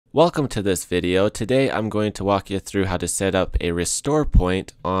Welcome to this video. Today I'm going to walk you through how to set up a restore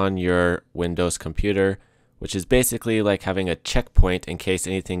point on your Windows computer, which is basically like having a checkpoint in case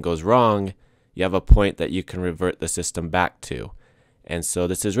anything goes wrong. You have a point that you can revert the system back to. And so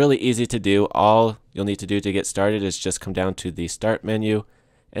this is really easy to do. All you'll need to do to get started is just come down to the Start menu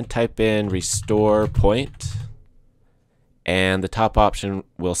and type in restore point. And the top option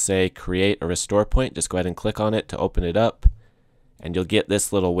will say create a restore point. Just go ahead and click on it to open it up. And you'll get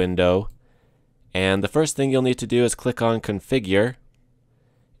this little window. And the first thing you'll need to do is click on configure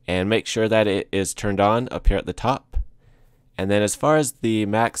and make sure that it is turned on up here at the top. And then as far as the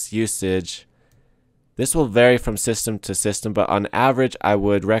max usage, this will vary from system to system, but on average I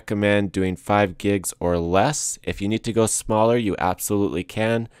would recommend doing 5 gigs or less. If you need to go smaller, you absolutely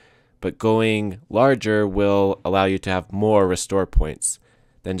can, but going larger will allow you to have more restore points.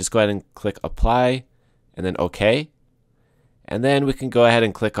 Then just go ahead and click apply and then OK. And then we can go ahead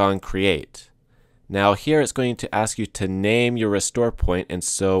and click on create. Now here it's going to ask you to name your restore point, and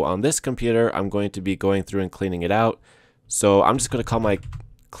so on this computer I'm going to be going through and cleaning it out. So I'm just going to call my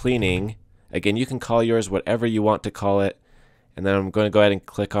cleaning. Again, you can call yours whatever you want to call it. And then I'm going to go ahead and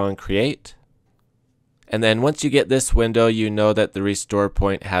click on create. And then once you get this window, you know that the restore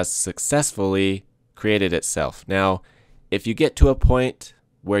point has successfully created itself. Now if you get to a point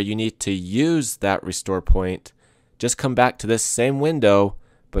where you need to use that restore point, just come back to this same window,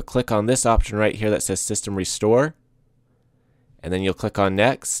 but click on this option right here that says System Restore. And then you'll click on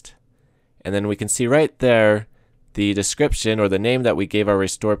Next. And then we can see right there the description or the name that we gave our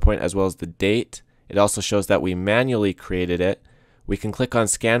restore point as well as the date. It also shows that we manually created it. We can click on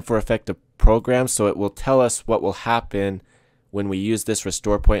Scan for Effective Programs, so it will tell us what will happen when we use this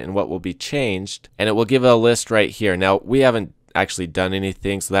restore point and what will be changed. And it will give a list right here. Now, we haven't actually done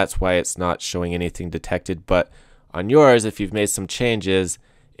anything, so that's why it's not showing anything detected, but on yours, if you've made some changes,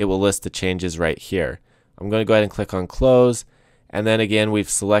 it will list the changes right here. I'm going to go ahead and click on close. And then again, we've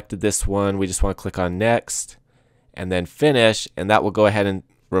selected this one. We just want to click on next and then finish. And that will go ahead and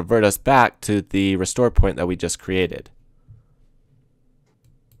revert us back to the restore point that we just created.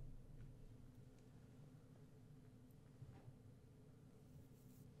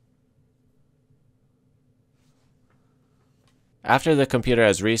 After the computer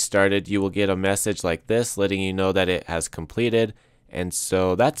has restarted, you will get a message like this letting you know that it has completed. And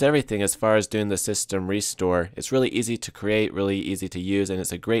so that's everything as far as doing the system restore. It's really easy to create, really easy to use, and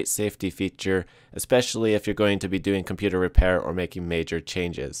it's a great safety feature, especially if you're going to be doing computer repair or making major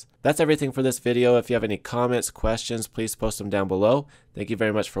changes. That's everything for this video. If you have any comments, questions, please post them down below. Thank you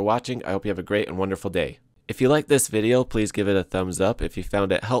very much for watching. I hope you have a great and wonderful day. If you like this video, please give it a thumbs up. If you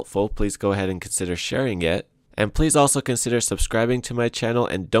found it helpful, please go ahead and consider sharing it. And please also consider subscribing to my channel,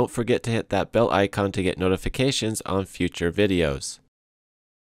 and don't forget to hit that bell icon to get notifications on future videos.